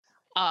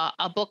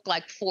a book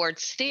like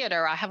Ford's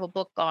Theater. I have a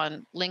book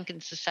on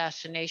Lincoln's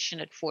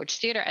assassination at Ford's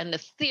Theater and the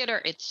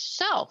theater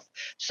itself.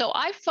 So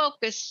I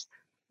focus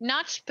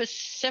not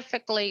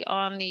specifically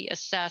on the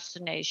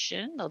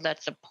assassination, though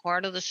that's a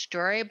part of the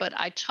story, but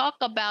I talk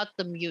about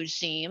the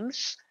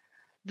museums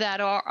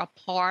that are a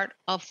part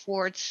of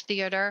Ford's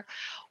Theater.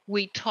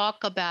 We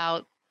talk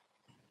about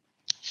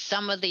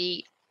some of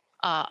the,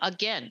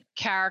 again,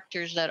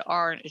 characters that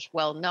aren't as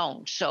well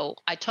known. So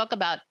I talk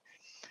about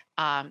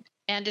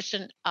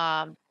Anderson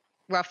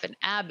Ruffin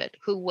Abbott,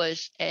 who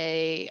was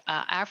a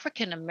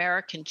African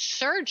American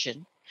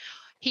surgeon.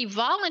 He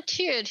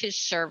volunteered his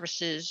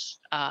services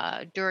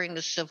during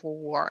the Civil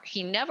War.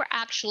 He never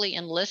actually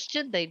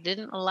enlisted. They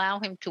didn't allow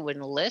him to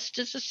enlist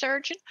as a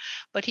surgeon,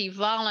 but he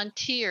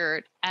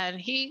volunteered,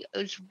 and he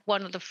was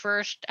one of the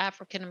first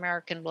African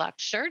American Black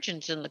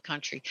surgeons in the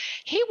country.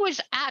 He was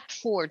at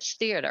Ford's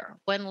Theater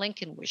when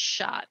Lincoln was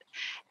shot,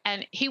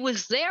 and he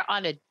was there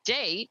on a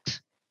date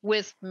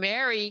with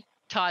Mary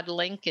Todd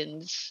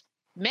Lincoln's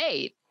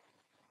maid,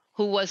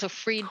 who was a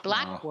freed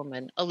Black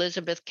woman,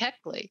 Elizabeth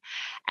Keckley.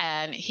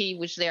 And he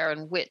was there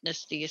and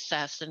witnessed the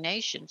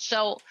assassination.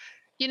 So,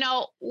 you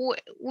know,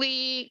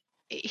 he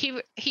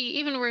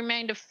even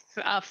remained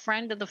a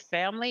friend of the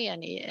family,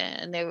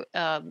 and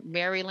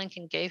Mary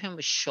Lincoln gave him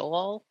a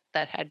shawl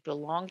that had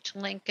belonged to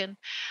Lincoln.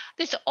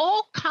 There's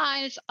all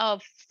kinds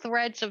of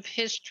threads of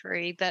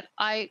history that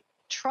I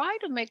try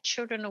to make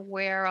children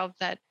aware of,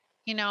 that,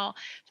 you know,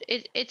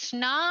 it's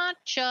not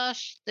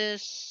just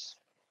this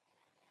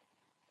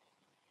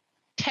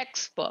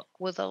textbook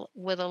with a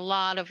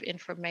lot of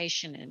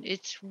information in.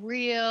 It's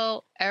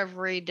real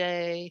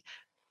everyday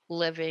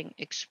living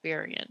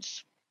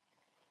experience.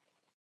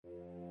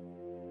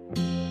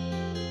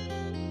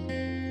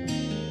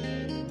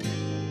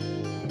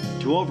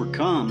 To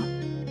overcome,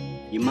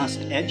 you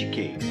must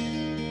educate.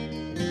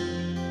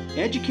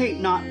 Educate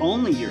not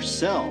only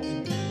yourself,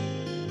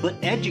 but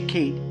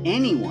educate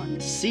anyone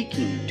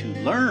seeking to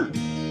learn.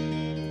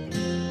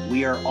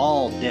 We are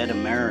all dead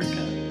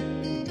America.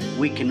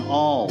 We can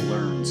all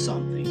learn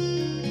something.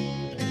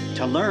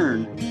 To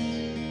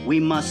learn, we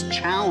must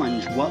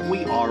challenge what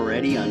we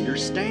already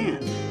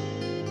understand.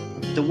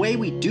 The way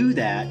we do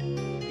that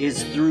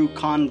is through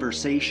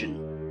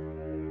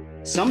conversation.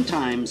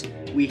 Sometimes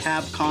we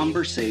have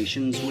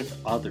conversations with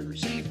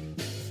others.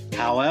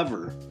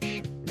 However,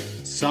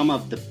 some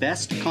of the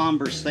best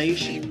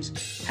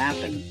conversations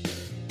happen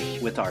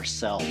with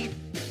ourselves.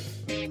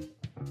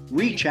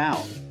 Reach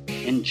out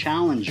and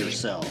challenge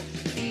yourself.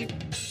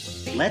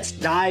 Let's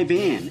dive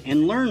in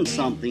and learn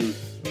something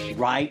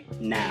right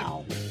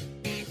now.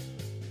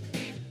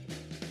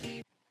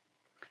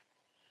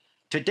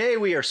 Today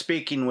we are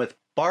speaking with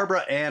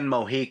Barbara Ann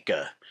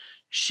Mojica.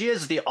 She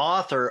is the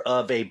author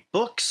of a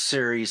book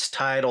series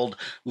titled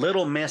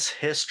Little Miss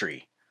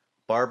History.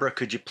 Barbara,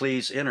 could you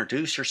please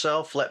introduce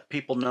yourself? Let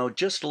people know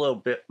just a little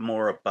bit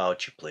more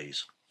about you,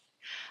 please.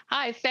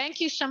 Hi, thank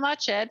you so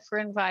much, Ed, for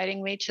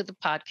inviting me to the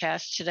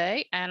podcast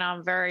today. And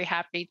I'm very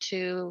happy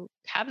to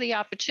have the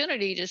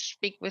opportunity to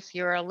speak with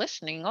your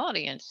listening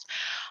audience.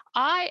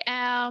 I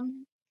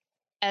am,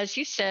 as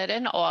you said,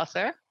 an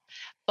author,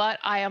 but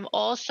I am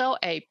also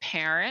a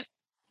parent,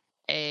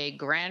 a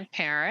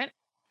grandparent.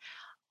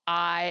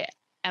 I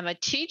am a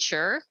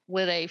teacher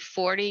with a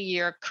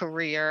 40-year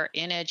career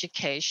in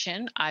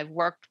education. I've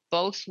worked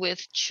both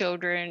with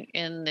children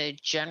in the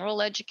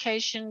general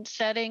education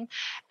setting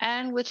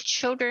and with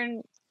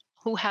children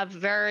who have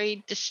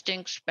very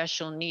distinct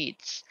special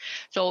needs.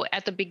 So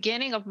at the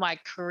beginning of my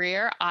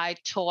career, I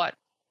taught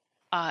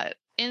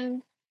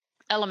in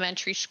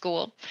elementary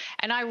school,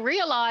 and I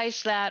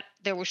realized that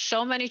there were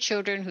so many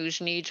children whose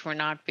needs were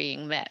not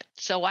being met.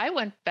 So I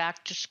went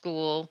back to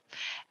school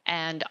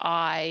and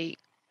I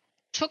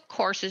took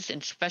courses in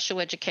special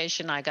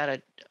education. I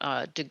got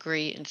a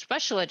degree in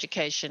special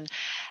education,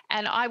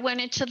 and I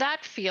went into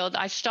that field.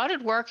 I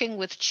started working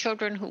with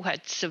children who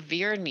had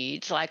severe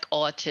needs like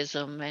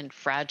autism and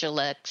Fragile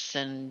X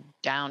and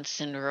Down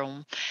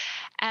syndrome.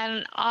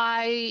 And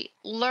I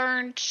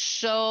learned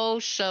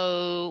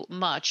so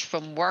much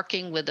from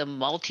working with a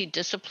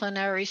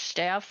multidisciplinary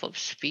staff of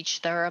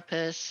speech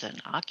therapists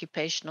and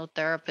occupational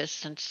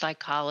therapists and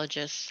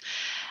psychologists.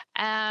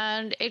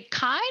 And it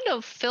kind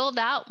of filled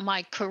out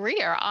my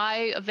career.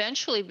 I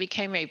eventually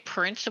became a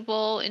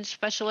principal in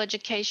special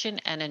education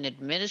and an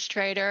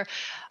administrator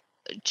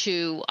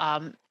to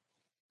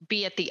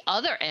be at the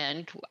other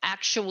end,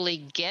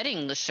 actually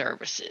getting the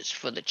services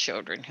for the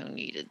children who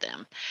needed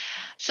them.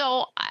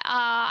 So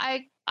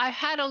I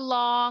had a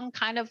long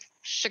kind of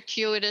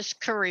circuitous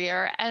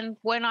career, and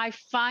when I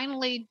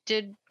finally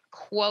did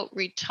quote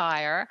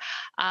retire,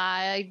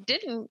 I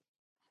didn't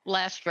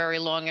last very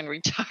long in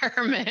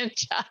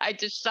retirement. I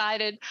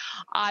decided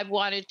I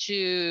wanted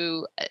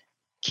to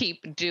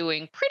keep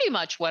doing pretty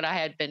much what I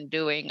had been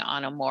doing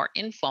on a more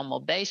informal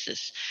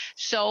basis.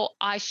 So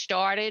I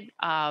started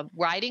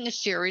writing a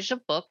series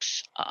of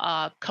books,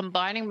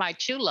 combining my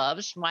two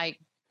loves, my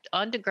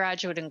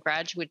undergraduate and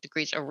graduate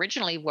degrees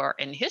originally were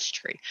in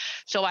history.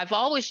 So I've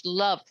always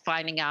loved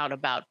finding out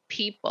about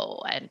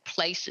people and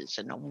places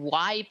and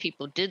why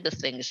people did the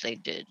things they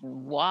did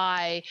and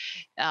why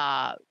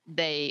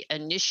they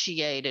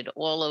initiated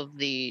all of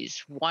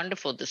these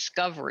wonderful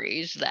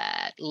discoveries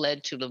that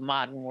led to the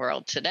modern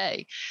world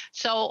today.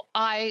 So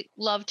I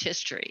loved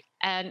history.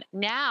 And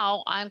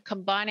now I'm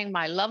combining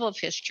my love of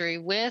history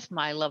with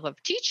my love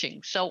of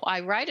teaching. So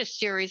I write a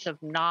series of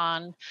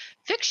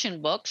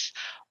nonfiction books,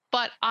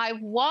 but I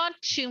want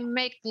to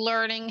make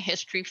learning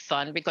history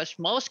fun because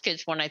most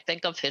kids, when I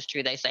think of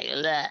history, they say,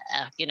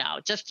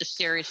 just a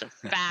series of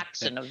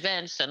facts and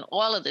events and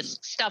all of this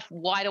stuff.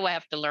 Why do I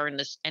have to learn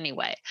this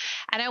anyway?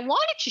 And I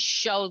wanted to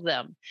show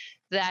them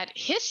that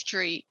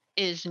history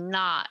is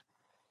not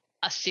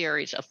a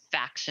series of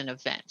facts and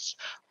events,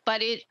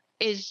 but it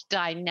is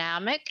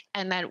dynamic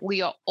and that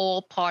we are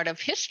all part of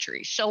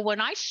history. So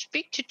when I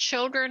speak to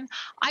children,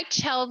 I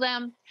tell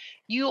them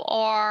you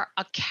are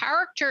a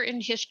character in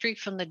history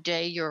from the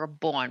day you're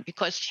born,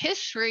 because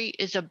history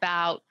is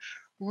about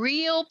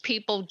real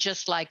people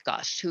just like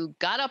us who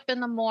got up in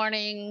the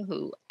morning,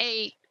 who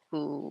ate,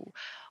 who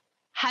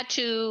had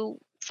to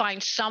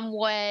find some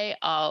way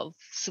of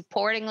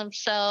supporting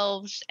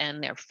themselves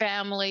and their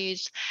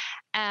families.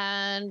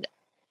 And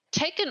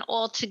taken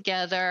all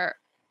together,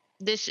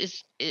 this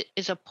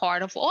is a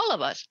part of all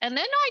of us. And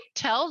then I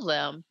tell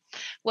them,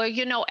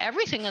 well,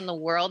 everything in the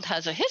world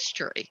has a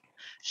history.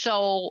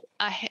 So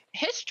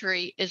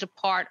history is a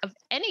part of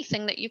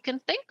anything that you can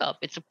think of.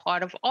 It's a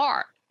part of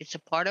art. It's a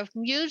part of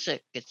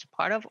music. It's a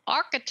part of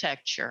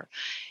architecture.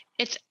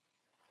 It's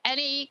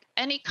any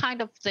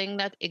kind of thing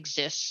that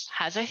exists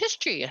has a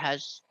history. It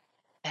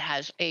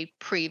has a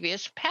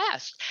previous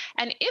past.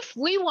 And if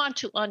we want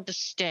to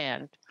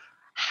understand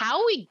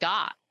how we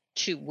got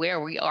to where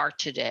we are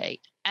today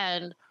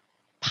and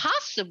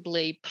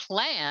possibly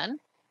plan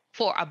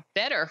for a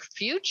better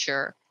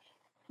future,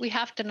 we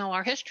have to know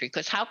our history.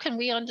 Because how can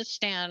we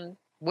understand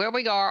where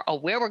we are or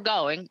where we're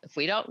going if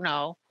we don't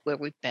know where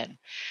we've been?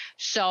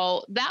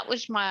 So that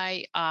was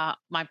my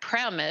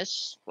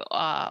premise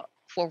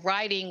for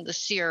writing the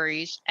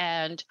series.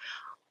 And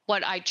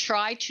what I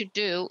try to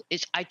do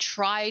is I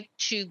try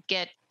to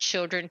get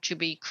children to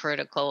be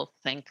critical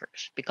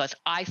thinkers, because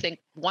I think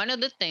one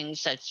of the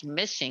things that's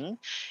missing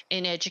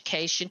in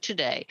education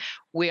today,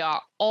 we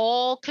are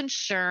all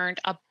concerned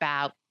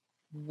about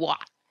what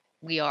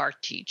we are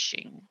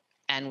teaching.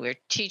 And we're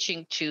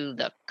teaching to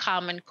the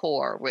Common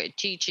Core. We're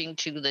teaching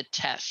to the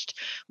test.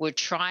 We're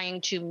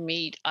trying to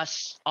meet a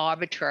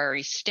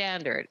arbitrary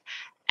standard.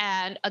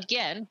 And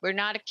again, we're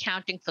not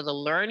accounting for the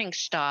learning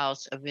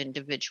styles of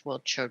individual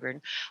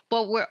children,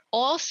 but we're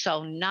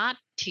also not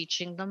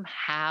teaching them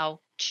how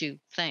to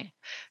think.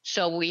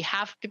 So we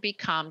have to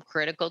become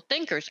critical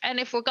thinkers. And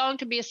if we're going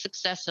to be a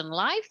success in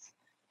life,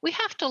 we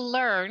have to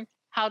learn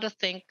how to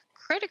think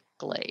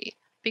critically,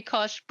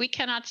 because we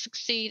cannot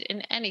succeed in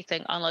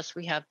anything unless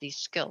we have these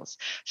skills.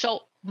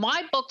 So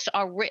my books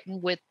are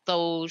written with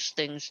those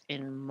things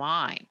in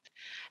mind.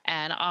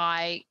 And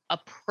I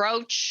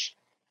approach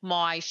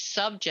my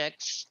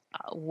subjects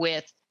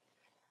with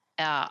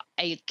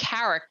a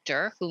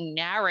character who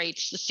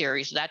narrates the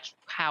series. That's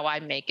how I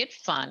make it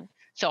fun.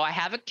 So I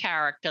have a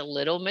character,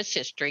 Little Miss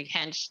History,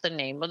 hence the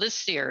name of the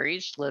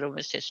series, Little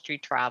Miss History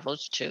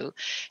Travels Too.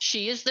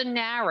 She is the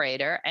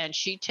narrator, and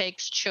she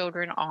takes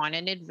children on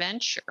an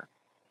adventure.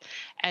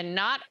 And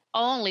not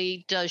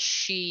only does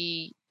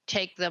she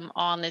take them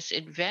on this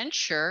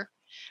adventure,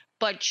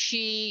 but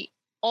she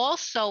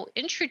also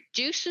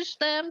introduces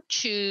them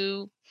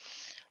to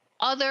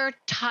other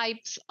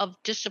types of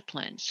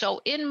disciplines. So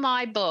in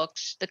my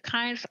books, the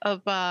kinds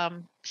of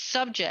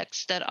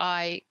subjects that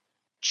I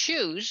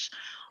choose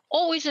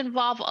always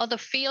involve other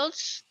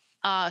fields.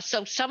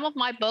 So some of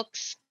my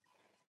books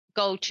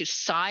go to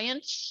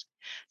science.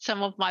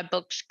 Some of my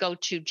books go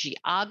to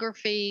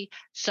geography.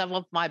 Some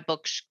of my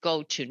books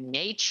go to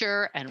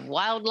nature and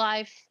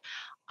wildlife.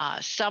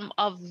 Some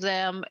of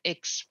them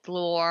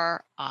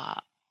explore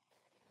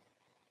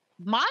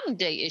modern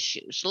day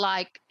issues,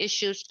 like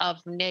issues of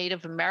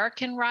Native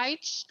American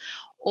rights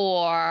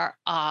or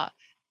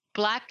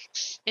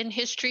Blacks in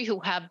history who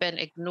have been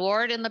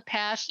ignored in the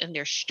past and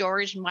their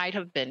stories might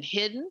have been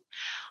hidden.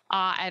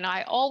 And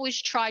I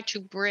always try to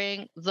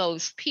bring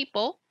those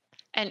people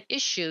and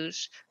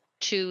issues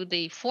to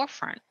the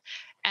forefront.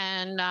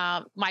 And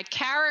my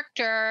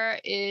character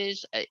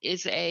is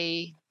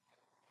a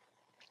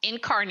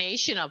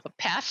incarnation of a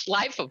past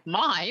life of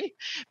mine,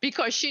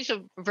 because she's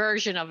a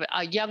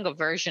younger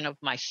version of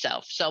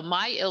myself. So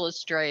my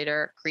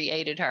illustrator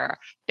created her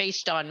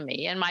based on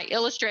me, and my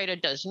illustrator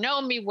does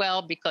know me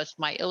well because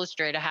my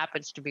illustrator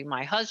happens to be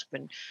my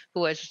husband,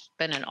 who has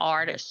been an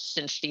artist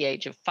since the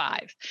age of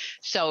 5.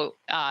 So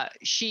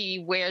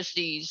she wears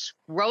these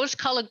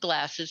rose-colored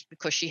glasses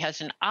because she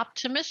has an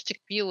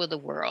optimistic view of the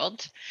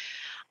world.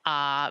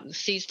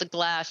 Sees the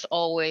glass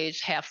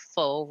always half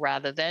full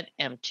rather than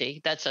empty.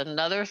 That's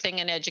another thing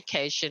in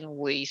education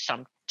we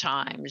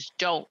sometimes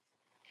don't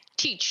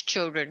teach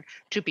children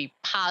to be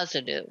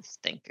positive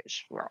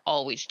thinkers. We're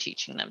always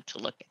teaching them to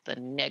look at the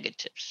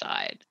negative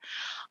side.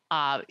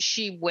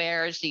 She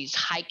wears these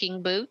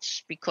hiking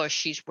boots because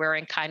she's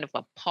wearing kind of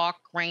a park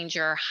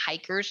ranger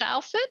hiker's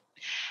outfit.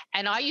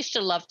 And I used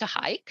to love to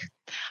hike.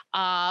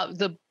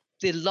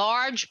 The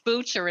large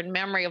boots are in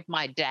memory of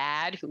my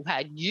dad, who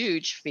had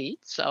huge feet.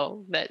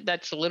 So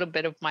that's a little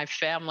bit of my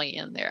family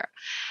in there.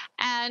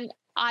 And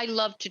I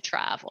love to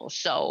travel.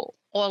 So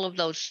all of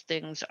those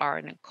things are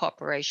an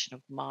incorporation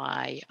of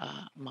my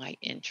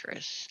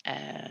interests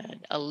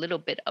and a little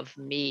bit of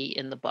me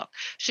in the book.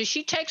 So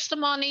she takes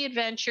them on the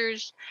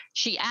adventures.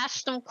 She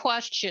asks them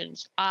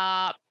questions.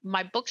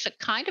 My books are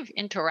kind of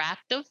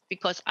interactive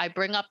because I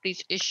bring up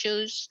these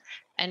issues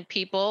and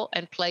people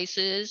and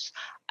places,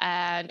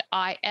 and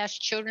I ask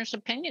children's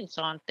opinions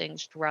on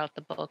things throughout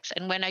the books.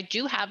 And when I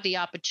do have the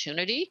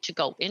opportunity to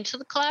go into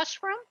the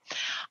classroom,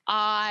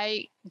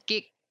 I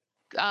get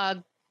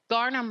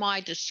garner my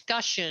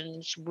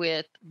discussions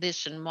with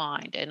this in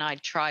mind, and I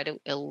try to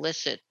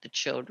elicit the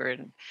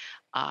children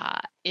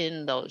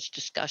in those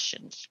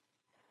discussions.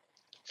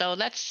 So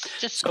that's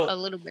just a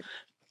little bit.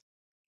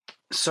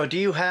 So do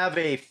you have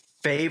a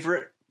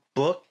favorite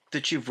book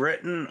that you've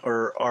written,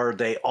 or are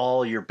they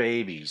all your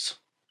babies?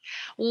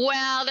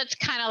 Well, that's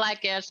kind of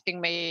like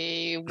asking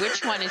me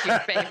which one is your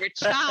favorite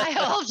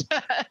child.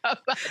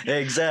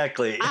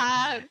 Exactly.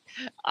 I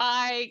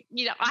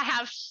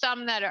have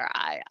some that are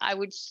I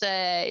would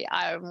say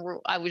I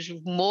was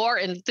more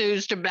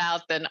enthused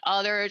about than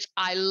others.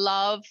 I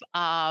love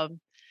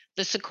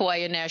the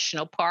Sequoia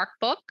National Park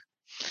book,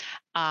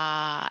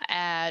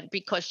 and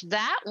because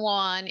that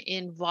one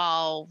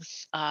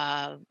involves,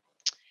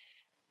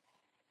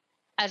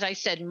 as I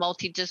said,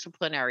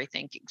 multidisciplinary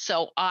thinking.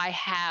 So I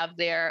have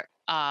there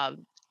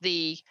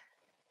the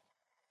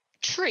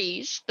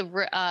trees,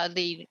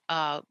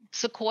 the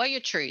sequoia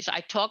trees.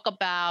 I talk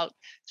about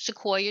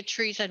sequoia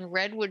trees and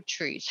redwood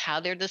trees, how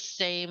they're the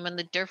same and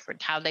the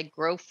different, how they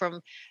grow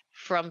from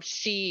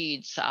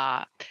seeds,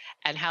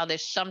 and how they're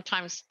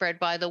sometimes spread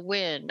by the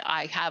wind.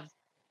 I have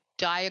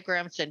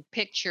diagrams and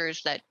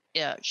pictures that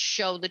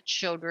show the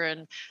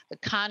children the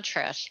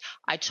contrast.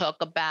 I talk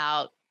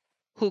about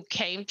who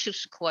came to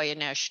Sequoia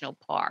National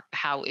Park,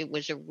 how it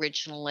was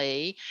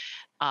originally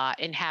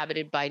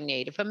inhabited by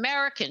Native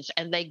Americans,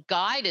 and they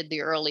guided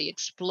the early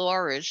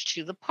explorers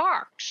to the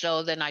park.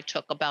 So then I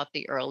talk about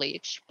the early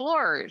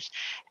explorers,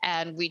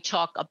 and we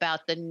talk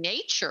about the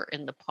nature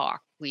in the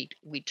park. We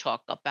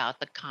talk about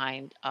the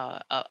kind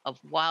of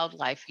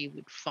wildlife you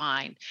would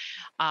find,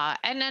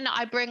 and then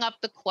I bring up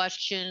the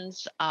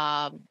questions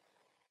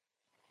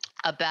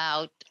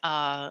about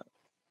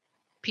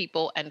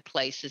people and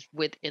places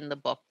within the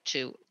book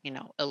to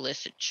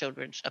elicit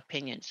children's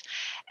opinions.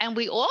 And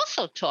we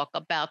also talk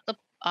about the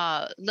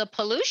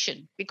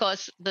pollution,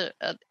 because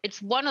it's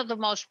one of the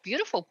most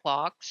beautiful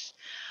parks,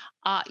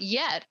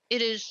 yet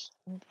it is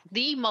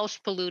the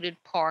most polluted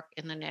park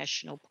in the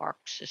national park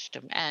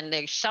system. And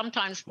they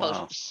sometimes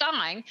post a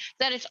sign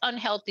that it's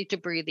unhealthy to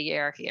breathe the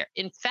air here.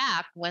 In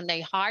fact, when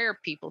they hire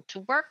people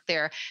to work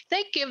there,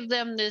 they give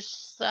them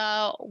this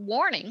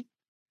warning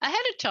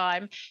ahead of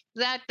time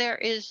that there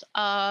is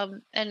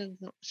and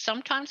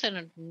sometimes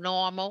a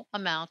normal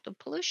amount of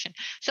pollution.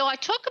 So I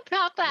talk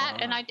about that,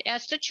 and I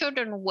ask the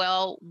children,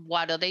 well,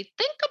 what do they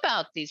think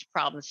about these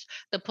problems?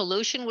 The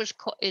pollution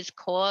is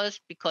caused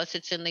because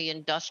it's in the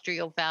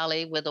industrial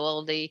valley with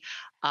all the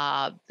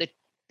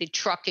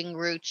trucking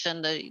routes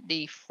and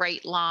the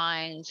freight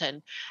lines,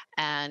 and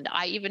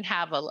I even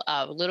have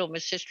a little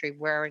Miss History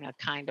wearing a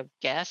kind of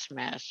gas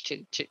mask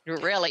to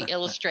really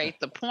illustrate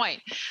the point.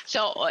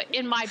 So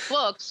in my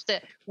books,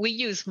 that we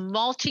use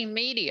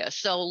multimedia.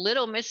 So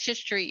Little Miss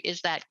History is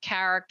that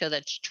character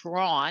that's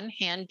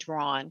hand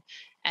drawn,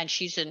 and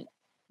she's in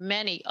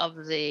many of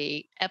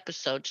the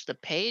episodes, the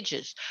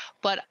pages.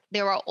 But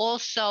there are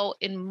also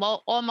in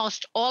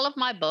almost all of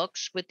my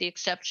books, with the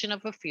exception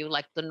of a few,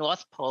 like the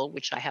North Pole,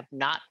 which I have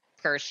not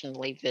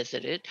personally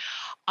visited,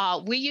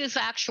 we use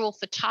actual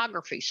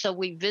photography. So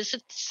we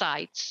visit the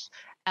sites,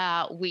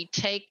 we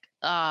take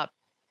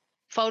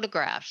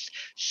photographs.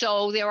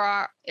 So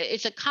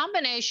it's a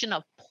combination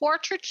of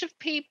portraits of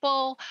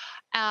people,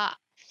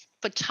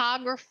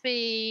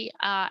 photography,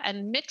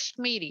 and mixed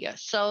media.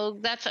 So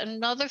that's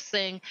another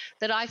thing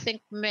that I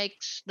think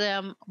makes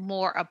them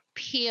more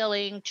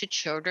appealing to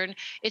children.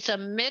 It's a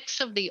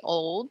mix of the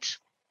old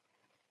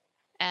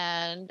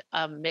and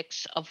a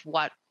mix of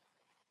what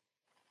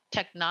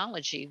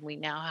technology we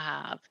now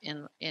have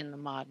in the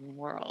modern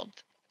world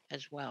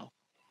as well.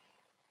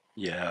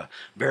 Yeah,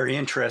 very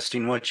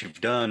interesting what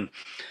you've done.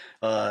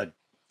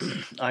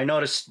 I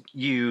noticed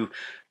you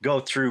go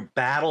through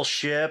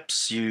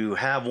battleships. You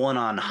have one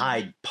on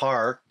Hyde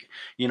Park.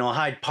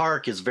 Hyde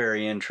Park is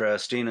very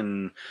interesting,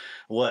 and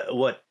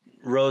what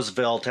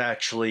Roosevelt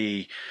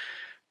actually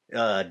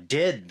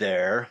did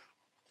there.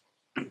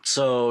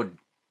 So,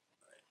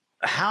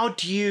 how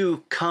do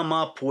you come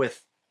up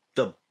with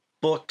the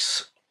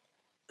book's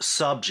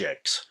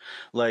subjects?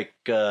 Like,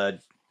 do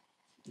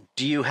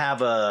you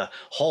have a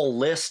whole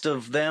list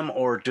of them,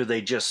 or do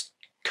they just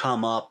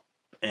come up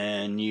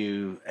and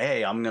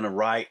hey, I'm going to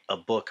write a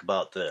book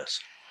about this?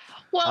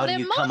 Well, How do they're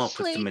you come up with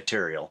the mostly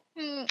material?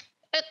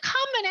 a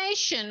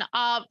combination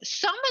of,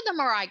 some of them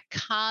are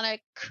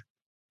iconic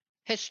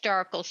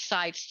historical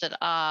sites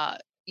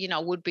that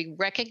would be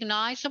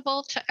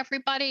recognizable to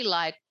everybody,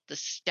 like the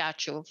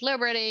Statue of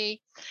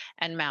Liberty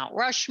and Mount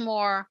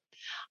Rushmore.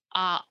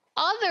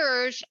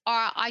 Others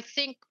are, I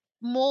think,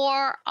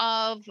 more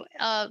of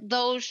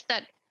those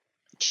that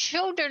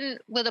children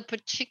with a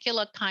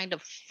particular kind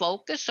of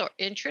focus or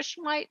interest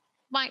might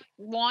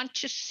want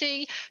to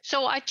see.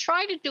 So I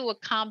try to do a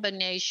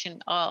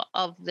combination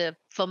of the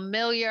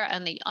familiar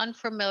and the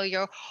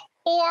unfamiliar,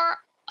 or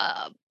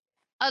uh,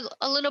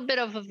 a little bit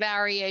of a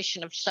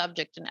variation of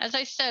subject. And as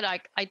I said, I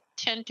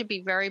tend to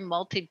be very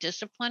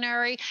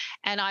multidisciplinary,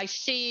 and I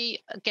see,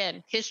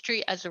 again,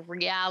 history as a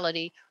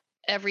reality,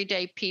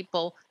 everyday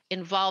people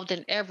involved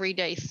in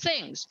everyday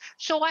things.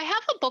 So I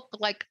have a book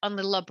like on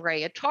the La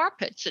Brea tar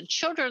pits, and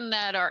children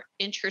that are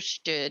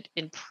interested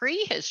in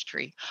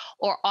prehistory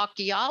or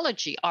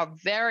archaeology are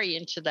very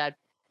into that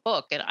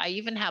book. And I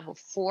even have a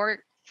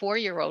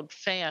four-year-old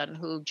fan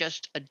who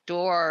just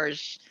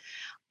adores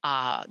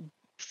uh,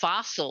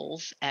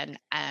 fossils, and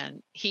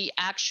he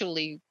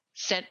actually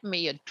sent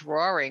me a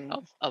drawing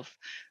of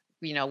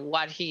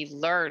what he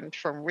learned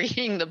from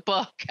reading the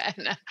book,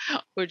 and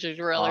which is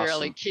really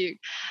Awesome. cute.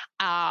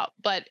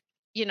 But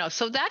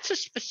so that's a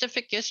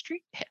specific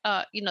history.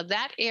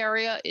 That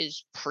area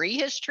is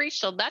prehistory,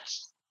 so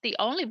that's the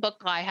only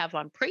book I have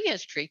on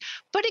prehistory.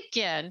 But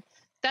again,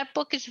 that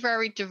book is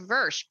very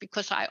diverse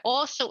because I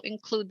also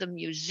include the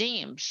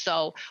museums.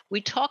 So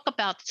we talk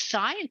about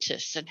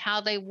scientists and how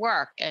they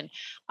work, and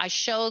I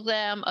show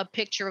them a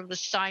picture of the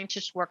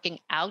scientists working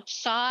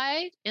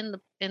outside in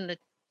the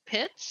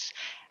pits,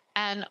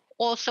 and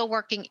also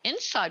working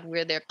inside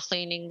where they're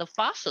cleaning the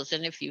fossils.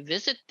 And if you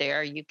visit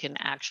there, you can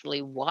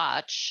actually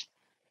watch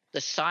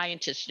the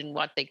scientists in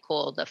what they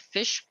call the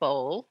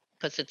fishbowl,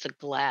 because it's a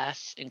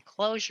glass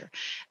enclosure.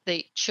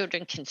 The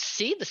children can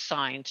see the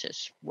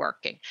scientists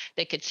working.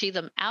 They can see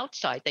them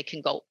outside. They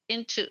can go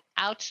into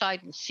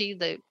outside and see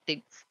the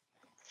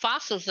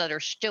fossils that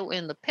are still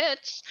in the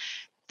pits.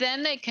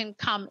 Then they can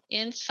come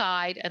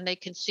inside and they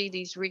can see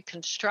these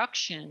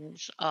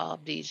reconstructions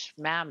of these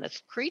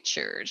mammoth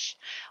creatures,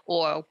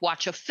 or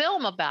watch a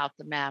film about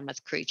the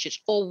mammoth creatures,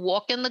 or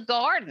walk in the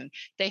garden.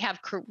 They have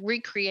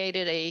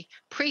recreated a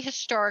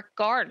prehistoric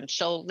garden.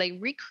 So they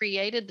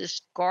recreated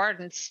this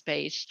garden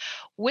space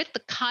with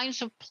the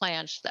kinds of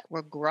plants that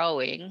were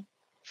growing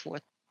for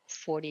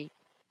 40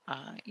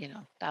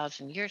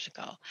 thousand years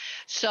ago.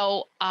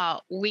 So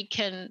we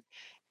can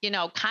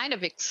kind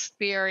of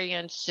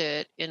experience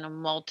it in a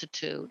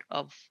multitude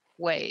of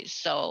ways.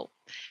 So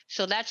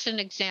that's an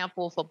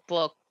example of a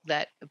book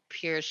that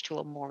appears to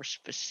a more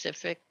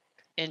specific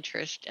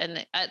interest.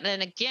 And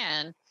then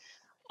again,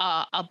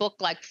 a book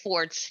like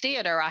Ford's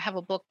Theater, I have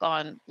a book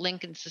on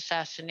Lincoln's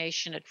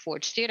assassination at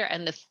Ford's Theater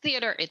and the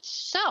theater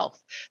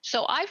itself.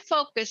 So I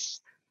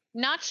focus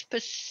not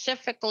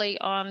specifically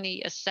on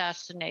the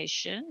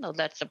assassination, though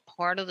that's a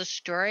part of the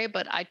story,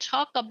 but I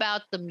talk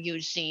about the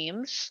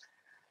museums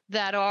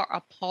that are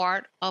a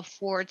part of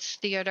Ford's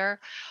Theater.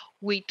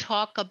 We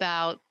talk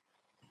about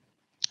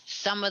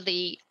some of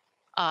the,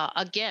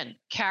 again,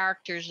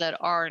 characters that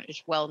aren't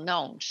as well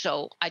known.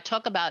 So I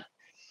talk about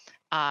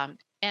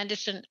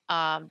Anderson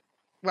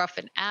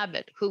Ruffin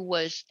Abbott, who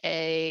was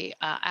a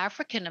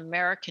African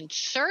American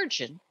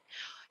surgeon.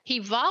 He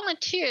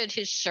volunteered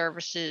his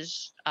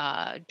services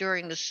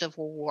during the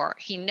Civil War.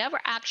 He never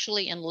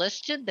actually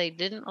enlisted. They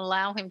didn't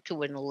allow him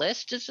to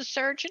enlist as a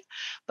surgeon,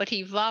 but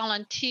he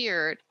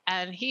volunteered,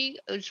 and he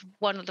was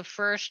one of the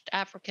first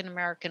African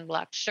American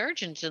Black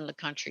surgeons in the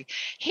country.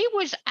 He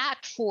was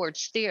at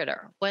Ford's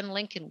Theater when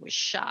Lincoln was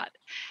shot,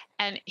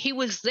 and he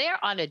was there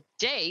on a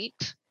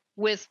date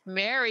with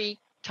Mary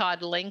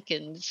Todd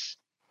Lincoln's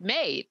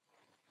maid,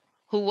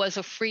 who was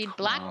a freed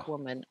Black Wow.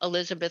 woman,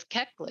 Elizabeth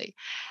Keckley.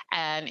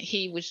 And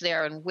he was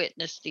there and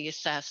witnessed the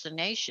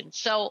assassination.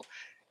 So,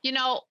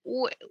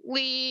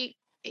 he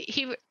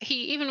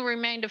even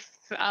remained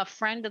a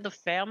friend of the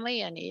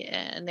family,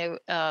 and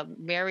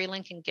Mary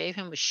Lincoln gave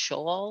him a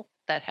shawl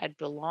that had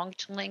belonged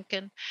to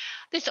Lincoln.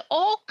 There's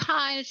all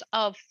kinds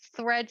of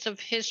threads of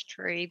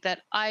history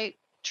that I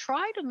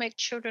try to make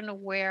children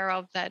aware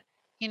of, that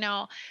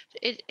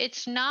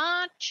it's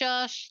not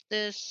just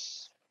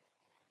this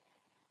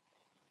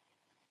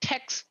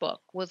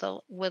textbook with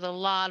a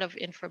lot of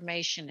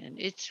information in.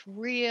 It's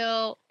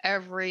real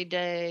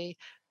everyday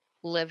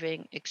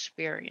living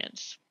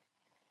experience.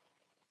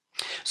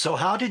 So,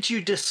 how did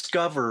you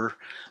discover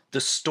the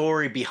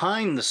story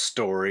behind the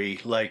story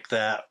like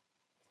that,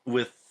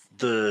 with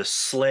the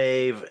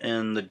slave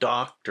and the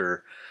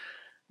doctor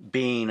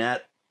being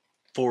at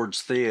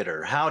Ford's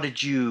Theater? How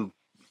did you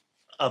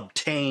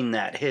obtain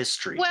that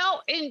history?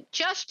 Well, in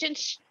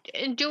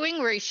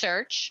doing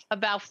research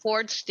about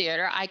Ford's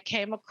Theater, I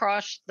came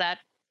across that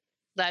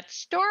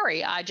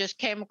story. I just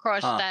came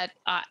across that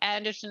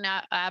Anderson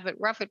Abbott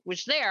Ruffin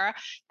was there,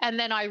 and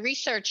then I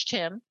researched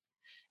him,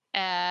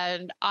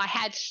 and I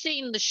had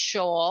seen the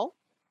shawl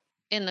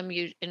in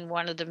in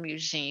one of the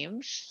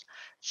museums,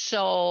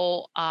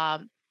 so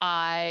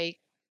I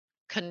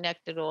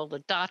connected all the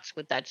dots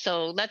with that.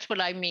 So that's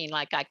what I mean.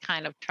 Like I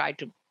kind of tried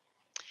to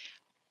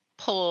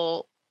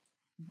pull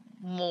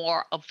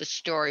more of the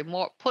story,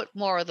 put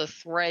more of the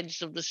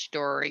threads of the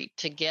story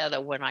together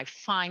when I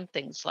find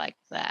things like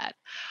that.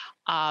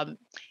 Um,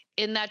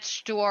 in that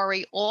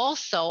story,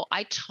 also,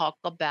 I talk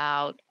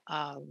about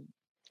uh,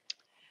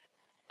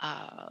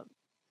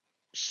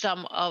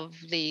 some of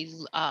the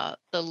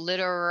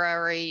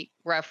literary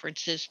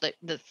references,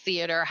 the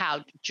theater,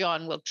 how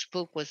John Wilkes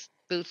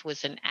Booth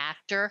was an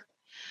actor,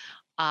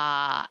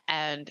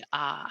 and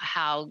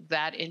how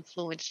that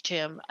influenced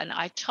him. And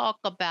I talk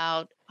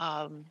about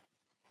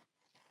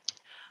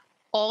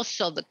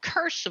also the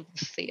curse of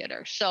the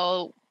theater.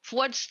 So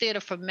Ford's Theater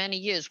for many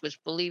years was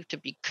believed to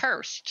be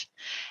cursed,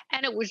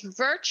 and it was Hmm.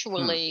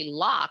 virtually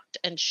locked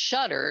and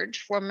shuttered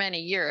for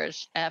many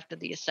years after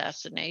the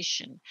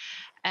assassination.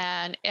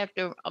 And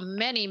after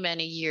many,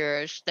 many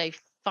years, they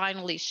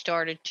finally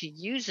started to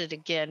use it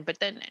again, but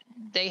then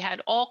they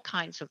had all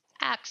kinds of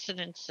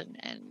accidents and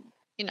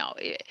you know,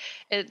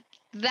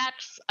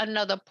 that's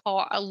another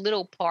part, a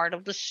little part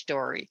of the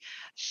story.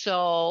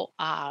 So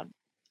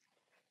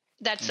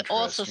that's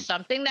also Interesting.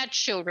 something that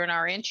children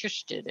are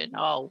interested in.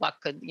 Oh, what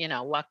could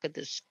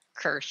this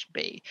curse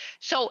be?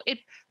 So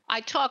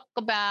I talk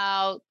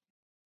about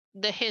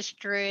the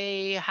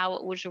history, how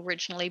it was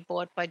originally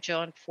bought by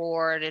John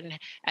Ford,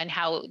 and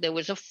how there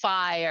was a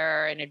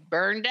fire and it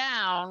burned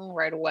down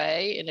right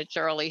away in its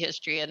early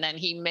history, and then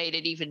he made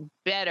it even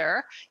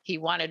better. He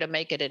wanted to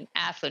make it an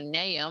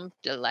Athenaeum,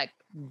 like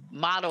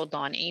modeled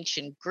on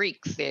ancient Greek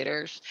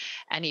theaters,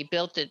 and he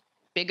built it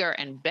bigger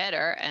and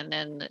better. And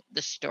then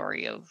the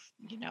story of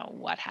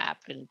what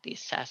happened, the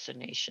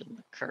assassination,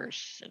 the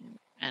curse,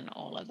 and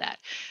all of that.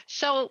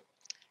 So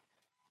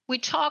we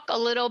talk a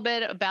little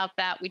bit about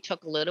that. We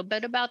talk a little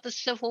bit about the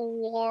Civil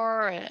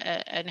War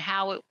and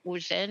how it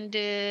was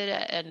ended,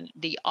 and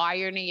the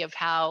irony of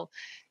how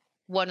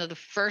one of the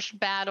first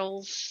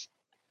battles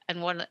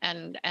and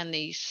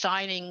the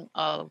signing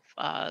of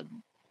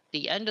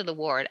the end of the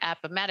war at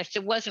Appomattox,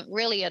 it wasn't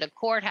really at a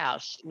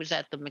courthouse; it was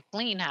at the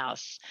McLean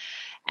House,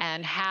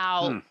 and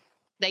how Hmm.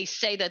 they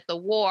say that the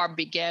war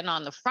began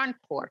on the front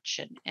porch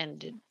and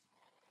ended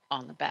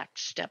on the back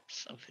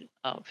steps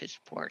of his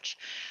porch.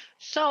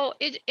 So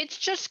it's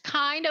just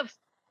kind of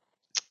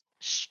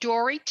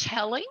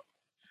storytelling,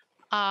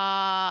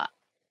 uh,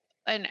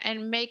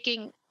 and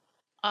making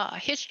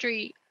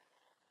history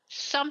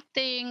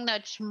something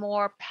that's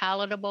more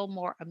palatable,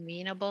 more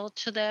amenable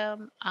to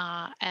them,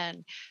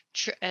 and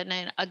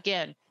then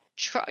again,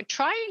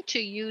 trying to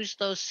use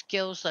those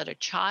skills that a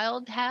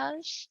child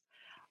has,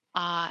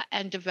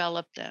 and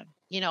develop them.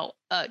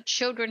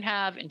 Children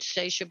have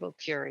insatiable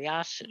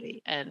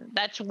curiosity, and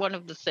that's one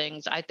of the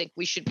things I think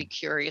we should be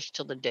curious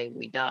till the day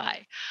we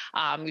die.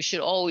 We should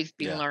always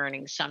be Yeah,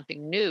 learning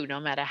something new, no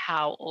matter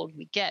how old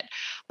we get.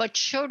 But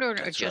children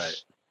are that's right.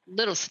 just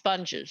little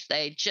sponges.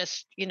 They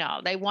just,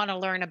 they want to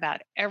learn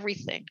about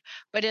everything.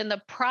 But in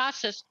the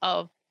process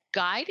of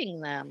guiding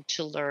them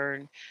to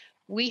learn,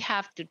 we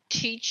have to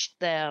teach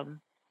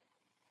them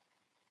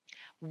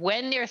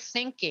when they're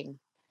thinking,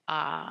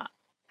 uh,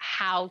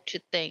 how to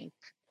think,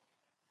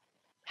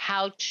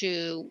 how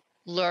to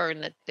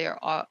learn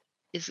that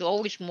is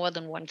always more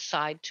than one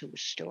side to a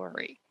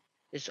story.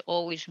 There's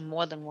always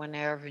more than one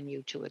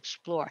avenue to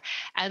explore.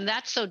 And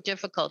that's so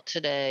difficult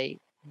today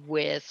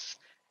with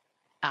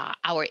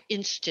our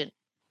instant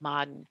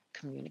modern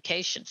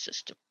communication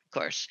system. Of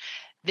course,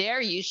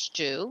 they're used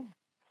to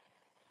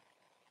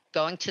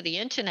going to the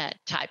internet,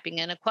 typing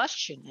in a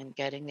question and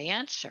getting the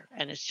answer.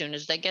 And as soon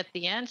as they get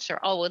the answer,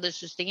 oh, well,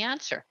 this is the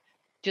answer.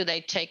 Do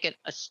they take it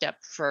a step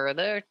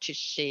further to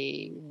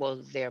see,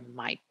 well, there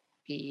might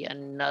be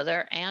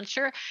another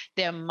answer?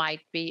 There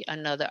might be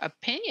another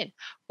opinion.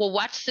 Well,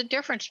 what's the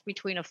difference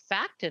between a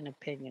fact and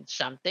opinion?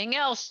 Something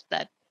else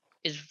that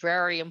is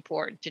very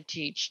important to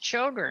teach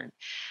children.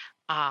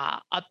 Uh,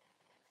 a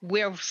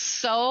we're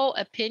so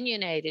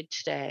opinionated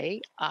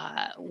today.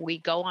 We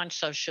go on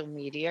social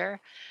media,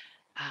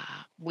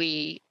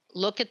 we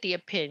look at the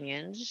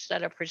opinions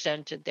that are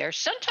presented there.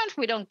 Sometimes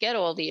we don't get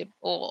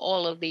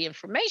all of the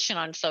information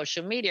on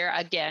social media.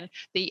 Again,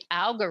 the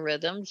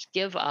algorithms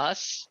give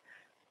us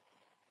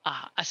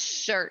a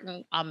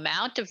certain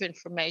amount of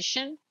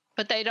information,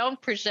 but they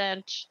don't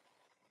present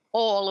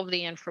all of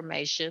the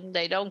information.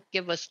 They don't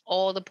give us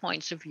all the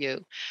points of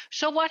view.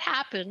 So what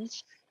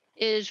happens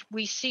is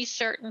we see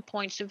certain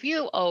points of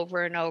view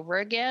over and over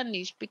again.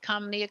 These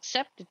become the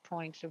accepted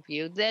points of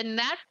view. Then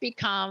that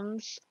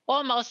becomes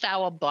almost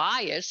our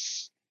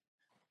bias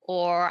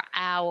or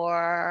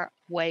our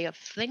way of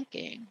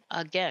thinking.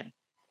 Again,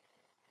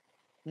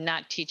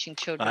 not teaching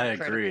I children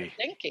critical agree.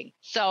 thinking.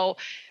 So,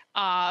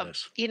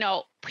 Yes.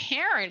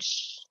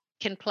 parents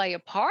can play a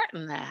part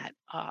in that.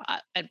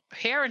 And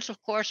parents,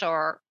 of course,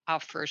 are our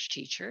first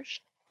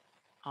teachers,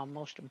 our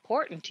most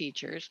important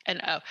teachers.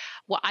 And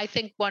well, I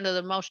think one of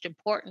the most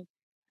important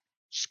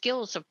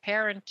skills of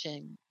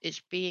parenting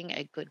is being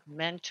a good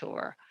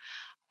mentor,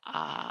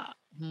 uh,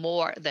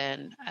 more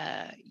than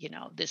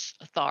this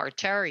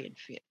authoritarian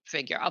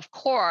figure. Of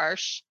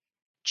course,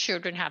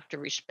 children have to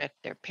respect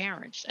their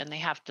parents, and they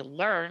have to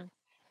learn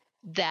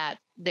that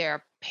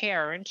their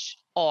parents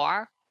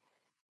are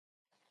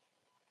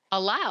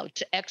allowed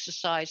to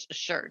exercise a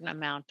certain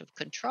amount of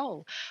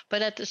control.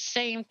 But at the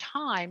same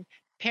time,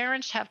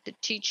 parents have to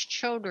teach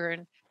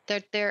children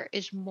that there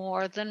is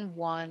more than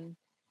one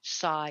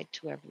side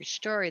to every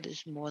story.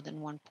 There's more than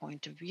one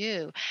point of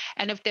view.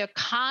 And if they're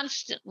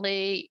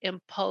constantly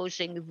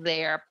imposing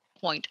their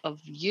point of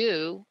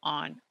view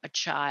on a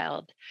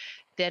child,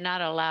 they're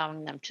not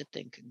allowing them to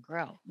think and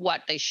grow.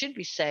 What they should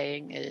be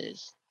saying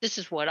is, this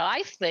is what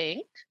I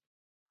think.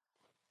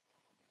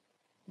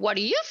 What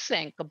do you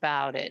think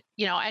about it?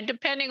 And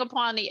depending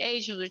upon the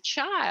age of the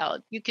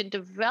child, you can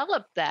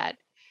develop that,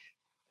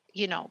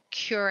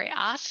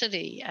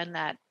 curiosity,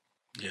 and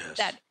Yes.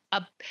 that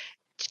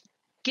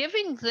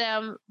giving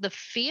them the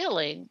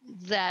feeling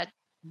that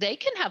they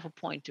can have a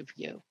point of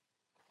view.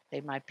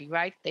 They might be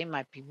right, they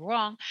might be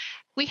wrong.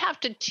 We have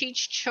to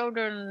teach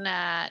children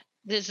that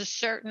there's a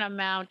certain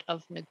amount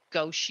of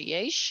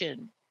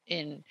negotiation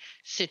in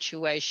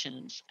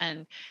situations,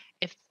 and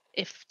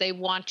if they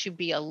want to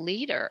be a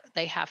leader,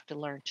 they have to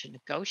learn to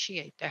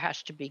negotiate. There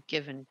has to be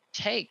give and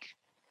take.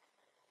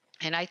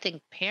 And I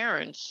think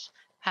parents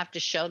have to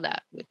show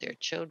that with their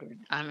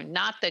children. I mean,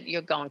 not that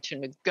you're going to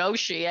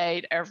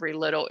negotiate every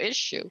little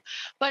issue,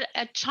 but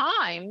at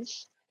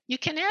times you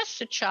can ask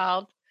the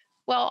child,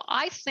 well,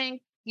 I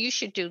think you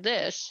should do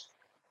this,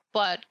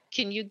 but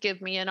can you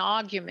give me an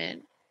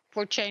argument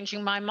for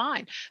changing my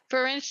mind?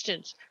 For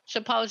instance,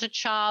 suppose a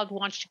child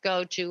wants to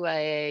go to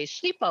a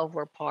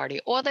sleepover party,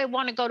 or they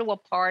want to go to a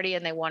party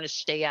and they want to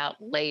stay out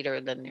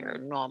later than they're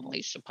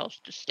normally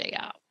supposed to stay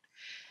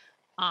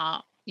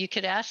out. You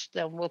could ask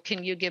them, well,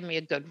 can you give me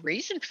a good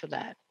reason for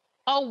that?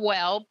 Oh,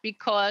 well,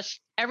 because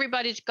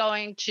everybody's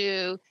going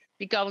to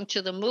be going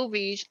to the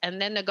movies,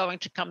 and then they're going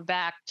to come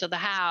back to the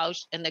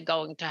house and they're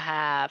going to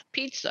have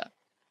pizza.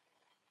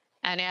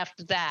 And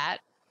after that,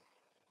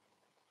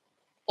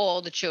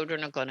 all the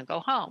children are going to go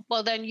home.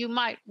 Well, then you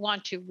might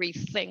want to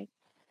rethink,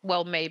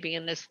 well, maybe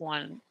in this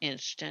one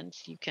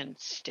instance, you can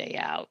stay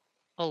out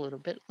a little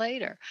bit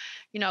later.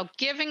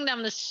 Giving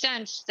them the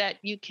sense that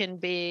you can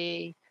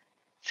be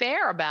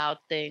fair about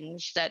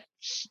things, that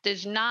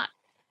there's not,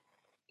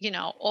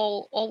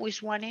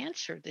 always one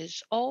answer.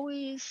 There's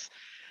always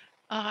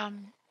a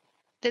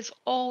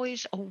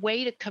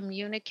way to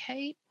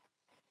communicate,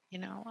 you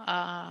know,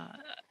 uh,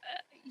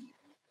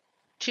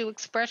 to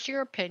express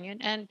your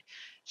opinion and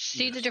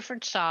see the Yes.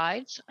 different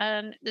sides.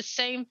 And the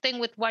same thing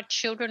with what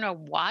children are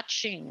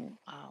watching,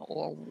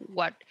 or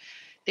what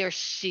they're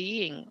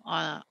seeing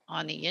on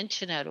the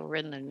internet or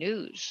in the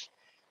news.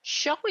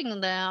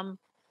 Showing them,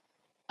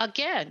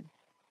 again,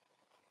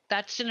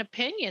 that's an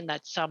opinion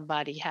that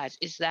somebody has.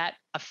 Is that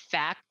a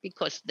fact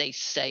because they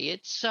say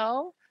it's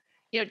so?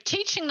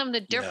 Teaching them the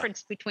Yeah.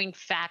 difference between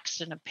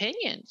facts and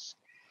opinions.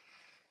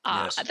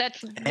 Yes.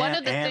 That's one And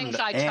of the things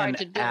and I try and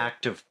to do.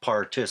 active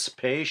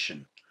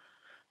participation.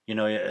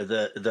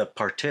 The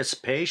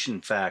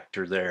participation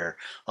factor there,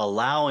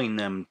 allowing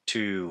them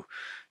to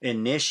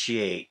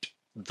initiate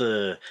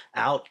the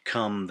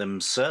outcome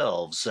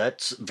themselves.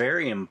 That's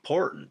very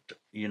important.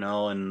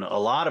 And a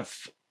lot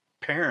of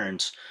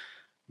parents,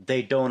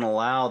 they don't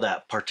allow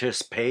that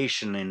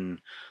participation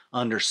in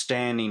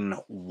understanding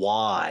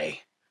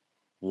why.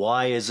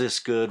 Why is this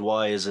good?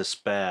 Why is this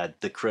bad?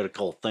 The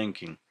critical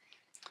thinking.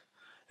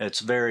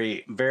 It's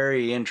very,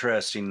 very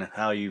interesting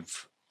how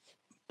you've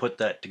put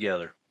that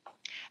together.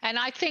 And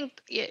I think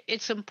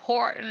it's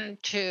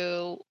important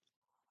to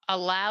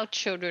allow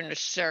children a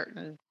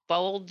certain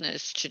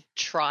boldness to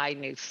try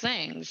new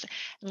things,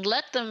 and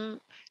let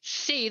them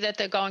see that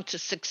they're going to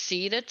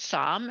succeed at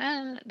some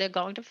and they're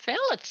going to fail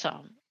at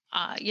some.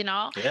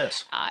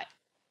 Yes. Uh,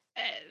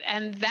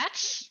 and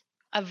that's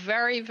a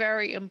very,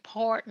 very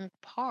important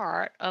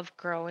part of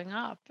growing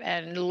up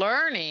and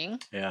learning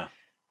Yeah.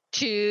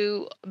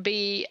 to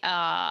be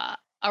a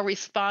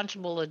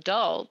responsible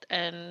adult.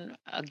 And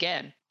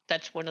again,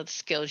 that's one of the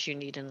skills you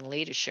need in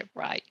leadership,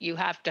 right? You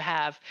have to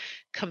have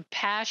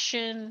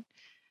compassion,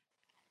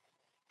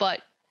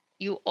 but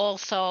you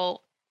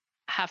also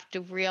have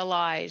to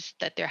realize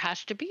that there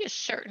has to be a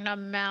certain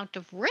amount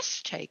of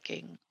risk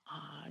taking.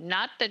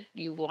 Not that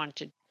you want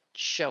to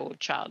show a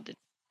child that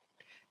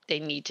they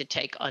need to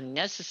take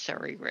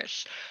unnecessary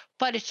risks,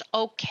 but it's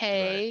Right.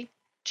 okay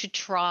to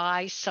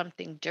try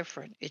something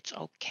different. It's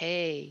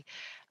okay.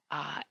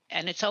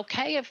 And it's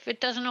okay if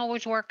it doesn't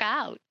always work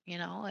out.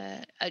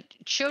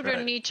 Children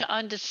Right. need to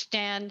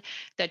understand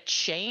that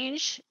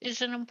change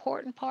is an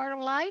important part of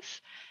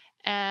life.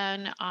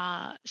 And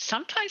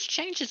sometimes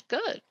change is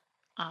good.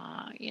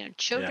 Yeah.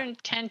 Children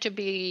tend to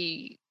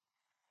be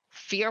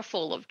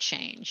fearful of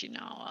change,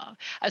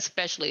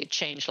 especially a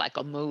change like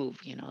a move.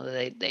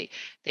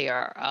 They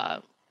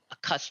are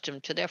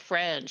accustomed to their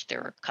friends,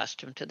 they're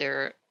accustomed to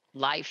their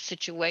life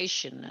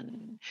situation,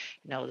 and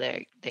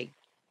they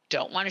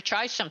don't want to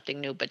try something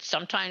new, but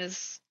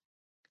sometimes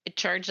it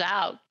turns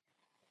out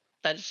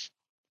that it's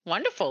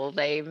wonderful.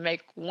 They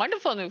make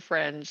wonderful new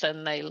friends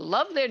and they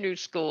love their new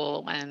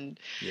school. And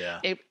Yeah.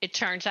 it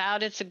turns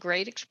out it's a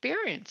great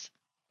experience.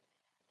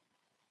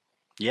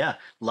 Yeah,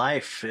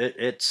 life,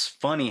 it's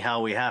funny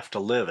how we have to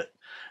live it,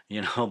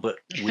 but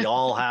we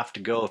all have to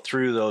go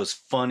through those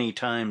funny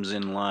times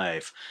in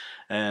life.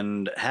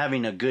 And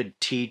having a good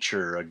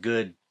teacher, a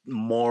good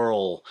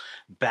moral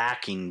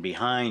backing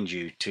behind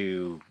you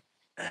to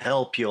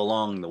help you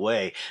along the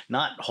way,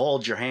 not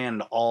hold your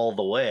hand all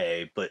the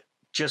way, but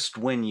just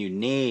when you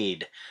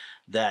need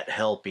that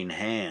helping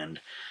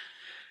hand.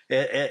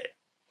 It,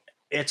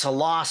 it's a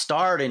lost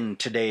art in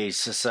today's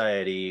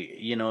society.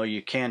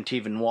 You can't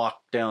even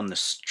walk down the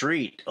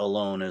street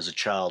alone as a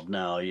child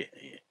now.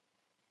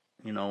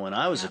 When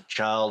I was a Yeah.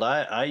 child,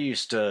 I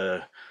used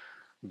to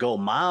go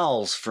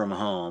miles from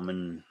home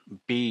and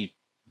be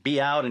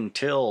out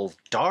until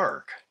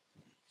dark.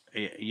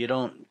 You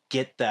don't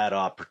get that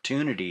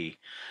opportunity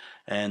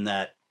and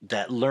that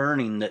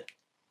learning that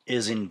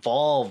is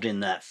involved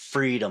in that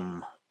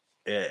freedom.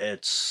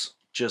 It's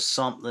just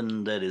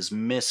something that is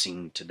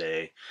missing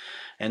today.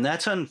 And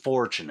that's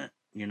unfortunate,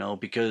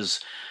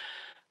 because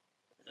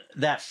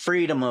that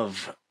freedom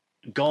of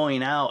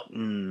going out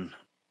and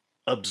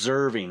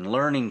observing,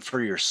 learning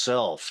for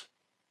yourself,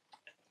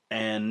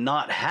 and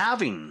not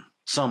having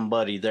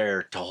somebody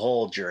there to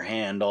hold your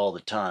hand all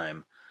the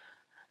time,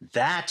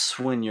 that's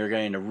when you're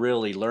going to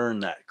really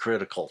learn that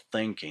critical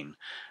thinking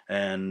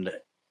and,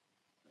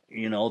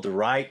 the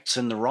rights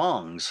and the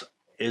wrongs.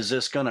 Is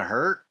this going to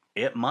hurt?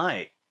 It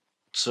might.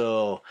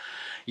 So,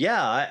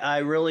 yeah, I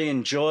really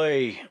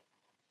enjoy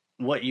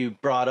what you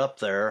brought up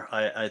there.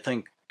 I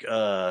think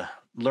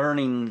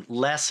learning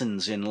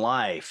lessons in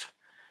life,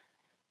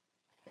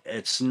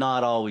 it's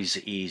not always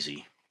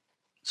easy.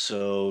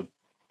 So,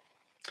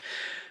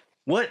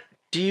 what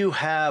do you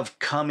have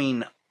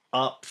coming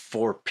up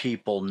for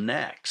people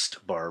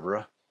next,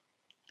 Barbara?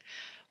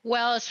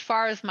 Well, as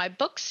far as my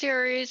book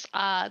series,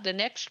 the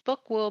next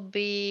book will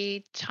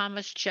be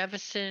Thomas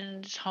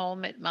Jefferson's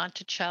Home at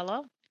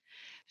Monticello.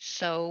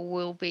 So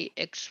we'll be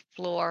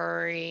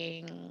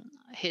exploring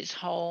his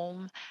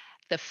home,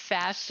 the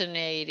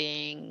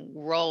fascinating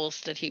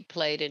roles that he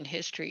played in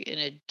history, in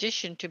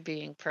addition to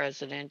being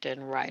president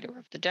and writer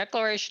of the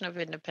Declaration of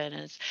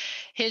Independence,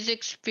 his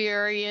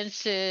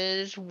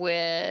experiences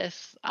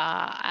with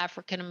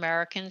African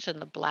Americans and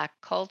the Black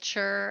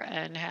culture,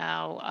 and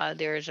how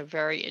there is a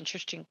very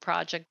interesting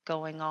project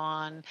going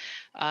on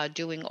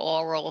doing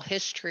oral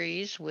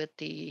histories with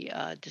the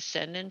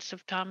descendants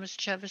of Thomas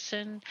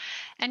Jefferson.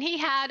 And he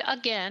had,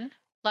 again,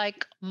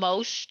 like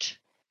most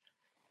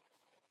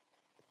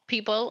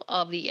people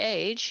of the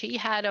age, he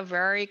had a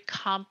very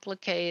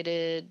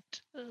complicated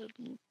uh,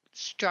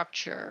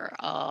 structure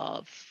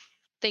of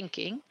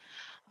thinking.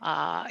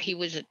 He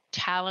was a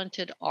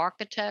talented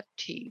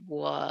architect. He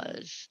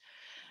was,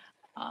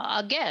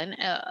 again,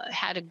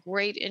 had a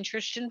great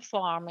interest in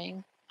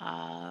farming.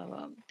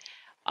 Uh,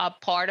 a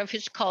part of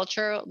his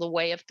culture, the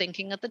way of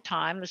thinking at the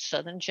time, the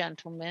Southern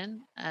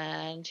gentleman,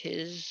 and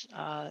his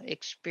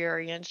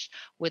experience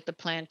with the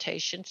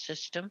plantation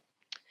system.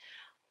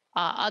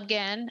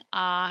 Again,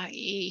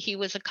 he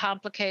was a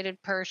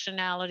complicated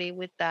personality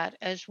with that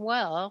as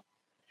well.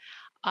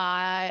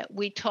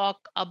 We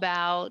talk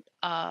about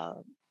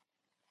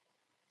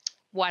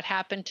what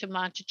happened to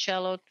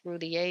Monticello through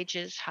the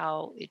ages,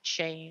 how it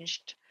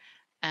changed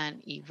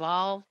and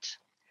evolved.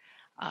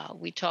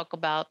 We talk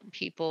about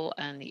people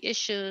and the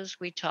issues.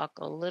 We talk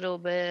a little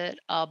bit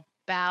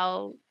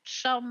about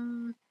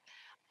some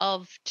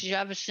of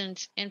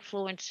Jefferson's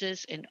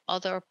influences in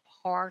other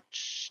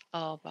parts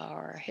of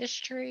our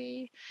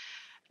history,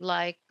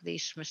 like the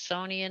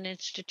Smithsonian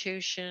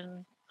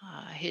Institution,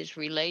 his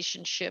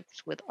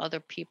relationships with other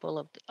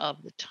people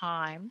of the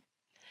time,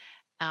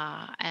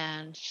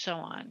 and so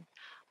on.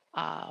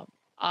 Uh,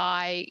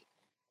 I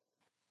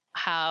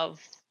have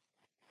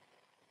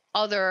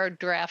other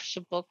drafts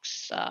of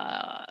books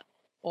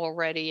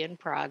already in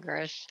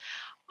progress.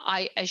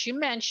 As you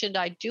mentioned,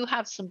 I do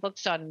have some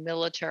books on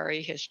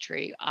military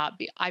history.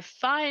 I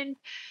find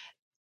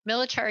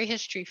military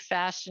history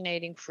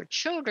fascinating for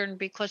children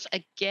because,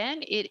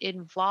 again, it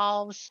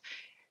involves,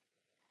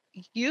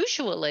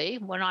 usually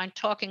when I'm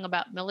talking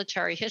about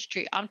military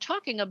history, I'm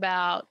talking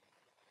about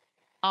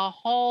a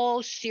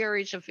whole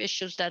series of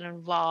issues that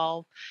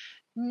involve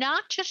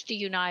not just the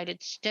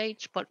United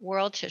States, but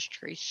world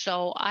history.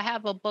 So I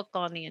have a book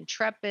on the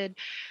Intrepid.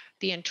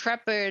 The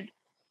Intrepid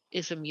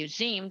is a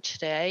museum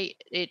today.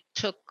 It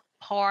took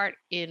part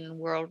in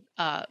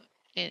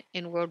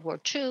in World War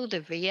II,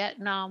 the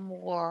Vietnam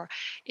War.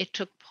 It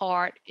took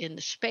part in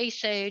the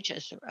space age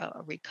as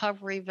a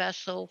recovery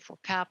vessel for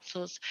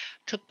capsules.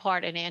 Took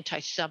part in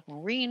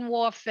anti-submarine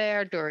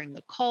warfare during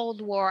the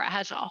Cold War. It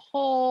has a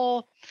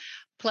whole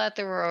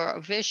plethora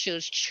of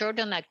issues.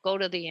 Children that go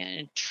to the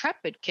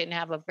Intrepid can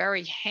have a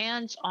very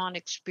hands-on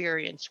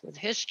experience with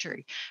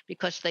history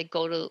because they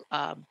go to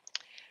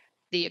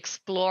the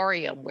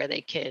Explorium, where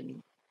they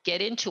can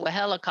get into a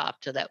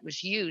helicopter that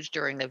was used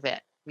during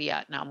the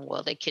Vietnam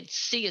War. They could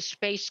see a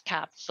space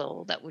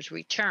capsule that was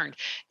returned.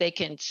 They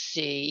can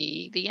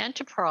see the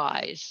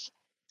Enterprise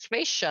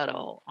space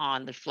shuttle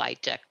on the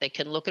flight deck. They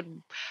can look at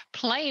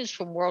planes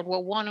from World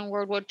War One and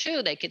World War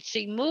Two. They could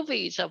see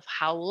movies of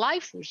how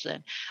life was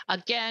then.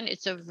 Again,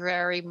 it's a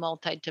very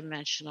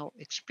multidimensional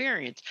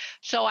experience.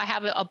 So I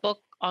have a book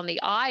on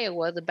the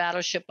Iowa, the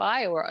battleship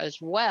Iowa as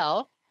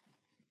well,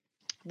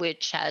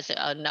 which has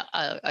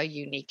a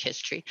unique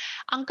history.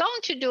 I'm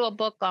going to do a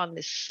book on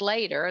the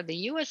Slater.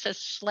 The USS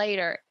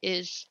Slater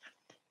is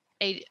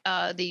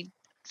the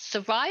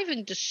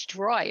surviving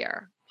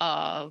destroyer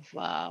of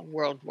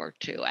World War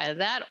II, and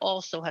that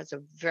also has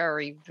a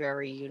very,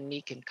 very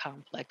unique and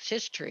complex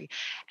history.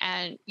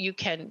 And you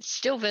can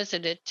still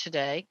visit it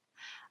today.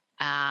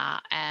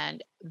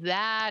 And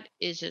that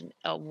is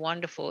a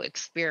wonderful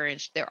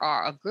experience. There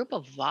are a group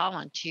of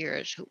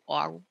volunteers who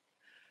are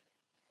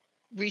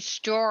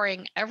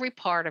restoring every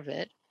part of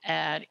it,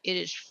 and it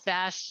is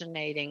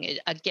fascinating.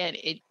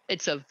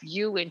 It's a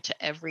view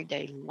into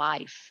everyday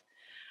life,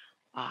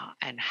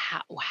 and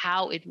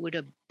how it would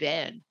have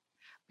been,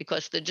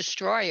 because the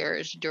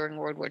destroyers during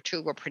World War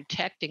II were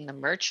protecting the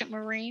merchant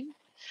marine,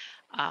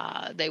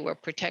 they were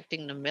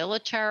protecting the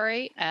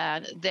military,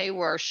 and they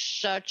were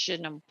such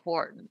an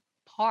important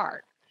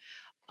part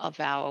of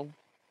our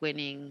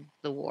winning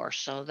the war.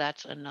 So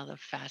that's another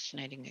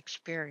fascinating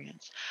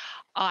experience.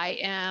 I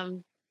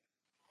am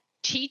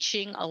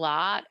teaching a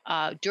lot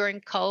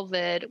during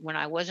COVID, when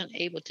I wasn't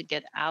able to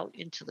get out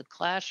into the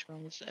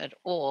classrooms at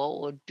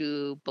all or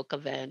do book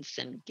events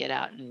and get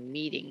out and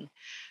meeting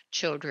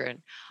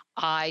children.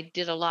 I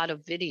did a lot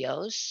of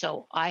videos.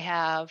 So I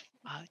have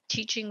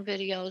teaching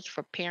videos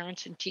for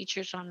parents and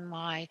teachers on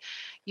my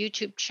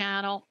YouTube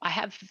channel. I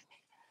have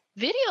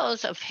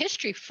videos of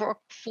history for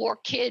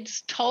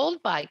kids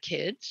told by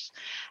kids,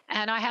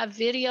 and I have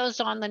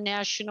videos on the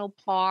national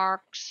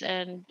parks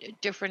and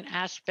different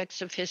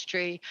aspects of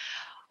history,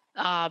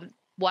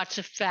 what's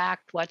a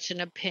fact, what's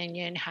an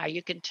opinion, how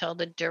you can tell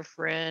the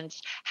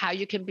difference, how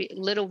you can be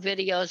little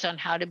videos on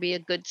how to be a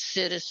good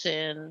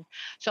citizen.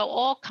 So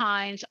all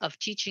kinds of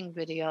teaching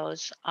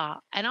videos.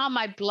 And on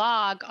my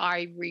blog,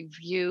 I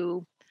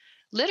review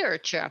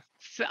literature,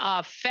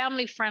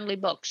 family-friendly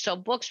books. So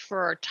books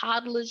for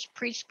toddlers,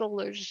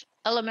 preschoolers,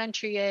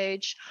 elementary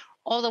age,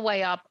 all the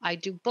way up. I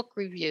do book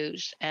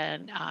reviews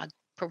and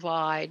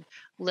provide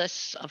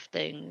lists of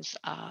things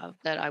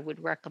that I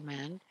would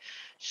recommend.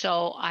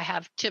 So I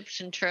have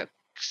tips and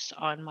tricks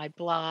on my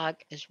blog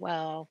as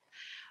well.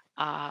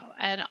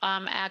 And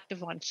I'm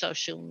active on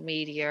social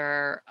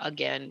media,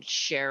 again,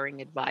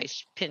 sharing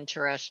advice.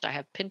 Pinterest. I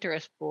have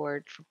Pinterest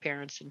board for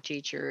parents and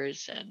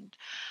teachers, and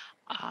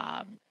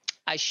um,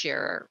 I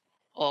share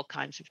all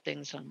kinds of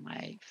things on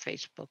my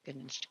Facebook and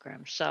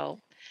Instagram. So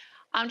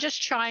I'm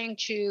just trying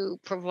to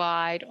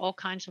provide all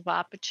kinds of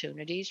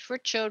opportunities for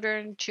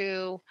children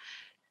to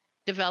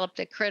develop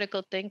their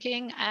critical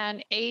thinking,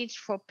 and aids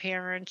for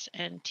parents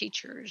and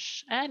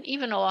teachers and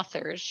even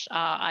authors.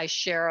 I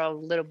share a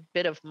little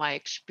bit of my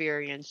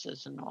experience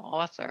as an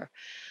author,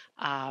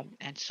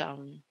 and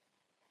some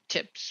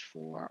tips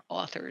for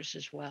authors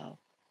as well.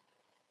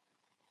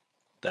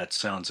 That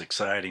sounds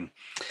exciting.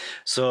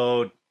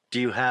 So, do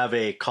you have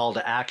a call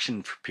to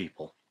action for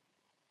people?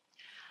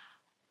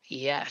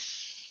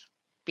 Yes,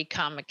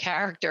 become a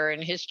character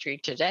in history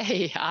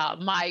today.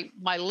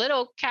 My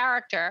little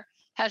character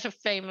has a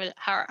famous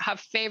her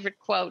favorite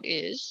quote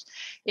is,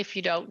 "If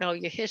you don't know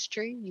your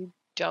history, you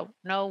don't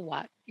know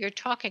what you're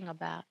talking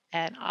about."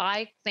 And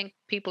I think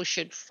people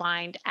should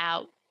find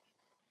out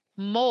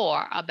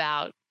more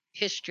about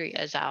history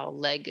as our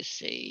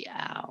legacy,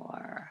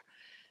 our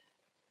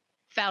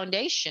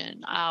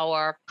foundation,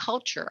 our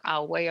culture,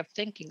 our way of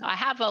thinking. I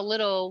have a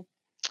little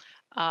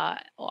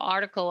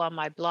article on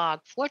my blog,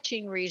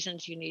 14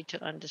 reasons you need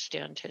to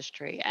understand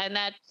history, and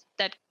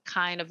that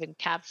kind of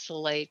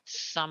encapsulates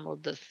some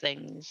of the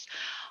things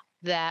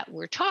that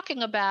we're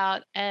talking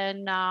about.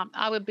 And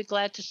I would be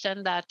glad to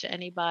send that to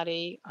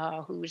anybody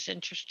who's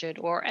interested,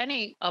 or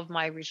any of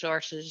my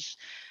resources.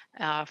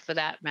 For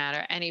that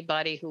matter,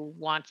 anybody who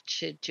wants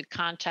to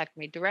contact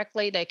me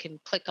directly, they can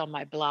click on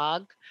my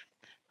blog,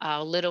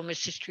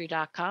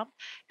 littlemisshistory.com,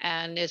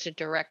 and there's a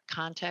direct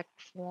contact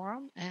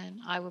form, and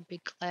I would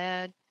be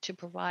glad to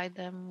provide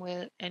them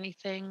with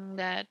anything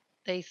that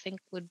they think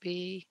would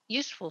be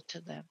useful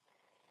to them.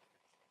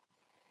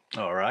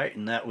 All right,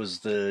 and that was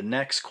the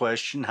next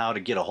question, how to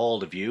get a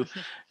hold of you.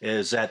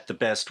 Is that the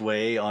best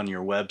way on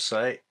your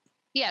website?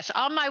 Yes,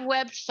 on my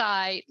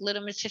website,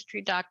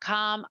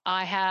 littlemisshistory.com,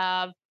 I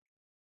have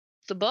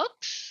the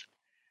books,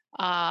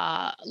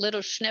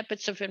 little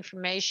snippets of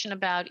information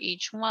about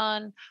each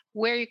one,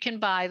 where you can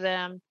buy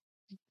them,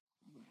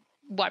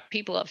 what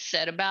people have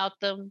said about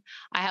them.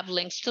 I have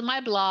links to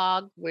my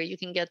blog where you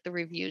can get the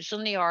reviews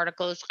and the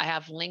articles. I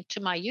have linked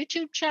to my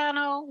YouTube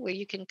channel where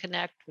you can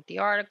connect with the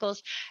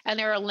articles. And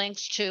there are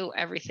links to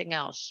everything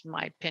else,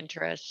 my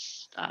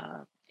Pinterest,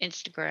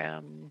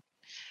 Instagram,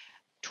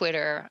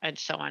 Twitter, and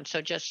so on.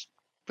 So just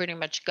pretty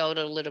much go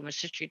to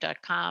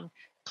littlemisshistory.com,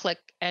 click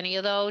any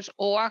of those,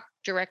 or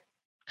direct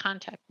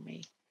contact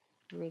me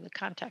through the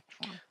contact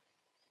form.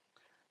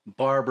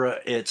 Barbara,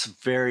 it's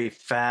very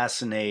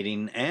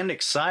fascinating and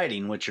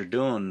exciting what you're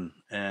doing,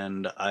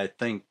 and I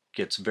think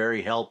it's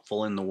very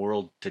helpful in the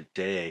world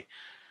today.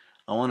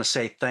 I want to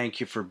say thank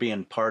you for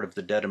being part of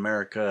the Dead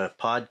America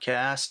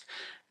podcast,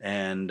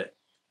 and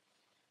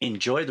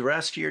enjoy the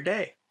rest of your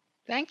day.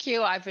 Thank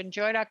you. I've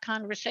enjoyed our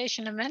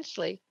conversation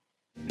immensely.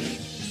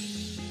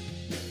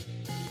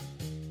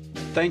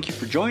 Thank you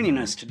for joining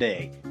us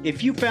today.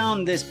 If you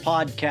found this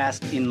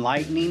podcast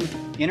enlightening,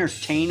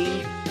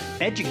 entertaining,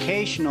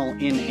 educational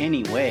in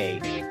any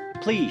way,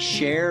 please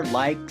share,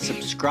 like,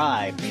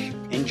 subscribe,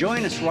 and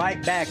join us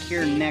right back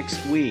here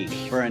next week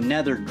for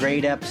another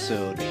great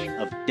episode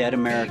of Dead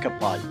America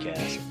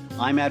Podcast.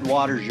 I'm Ed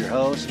Waters, your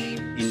host.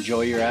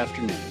 Enjoy your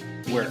afternoon,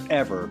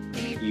 wherever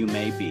you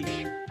may be.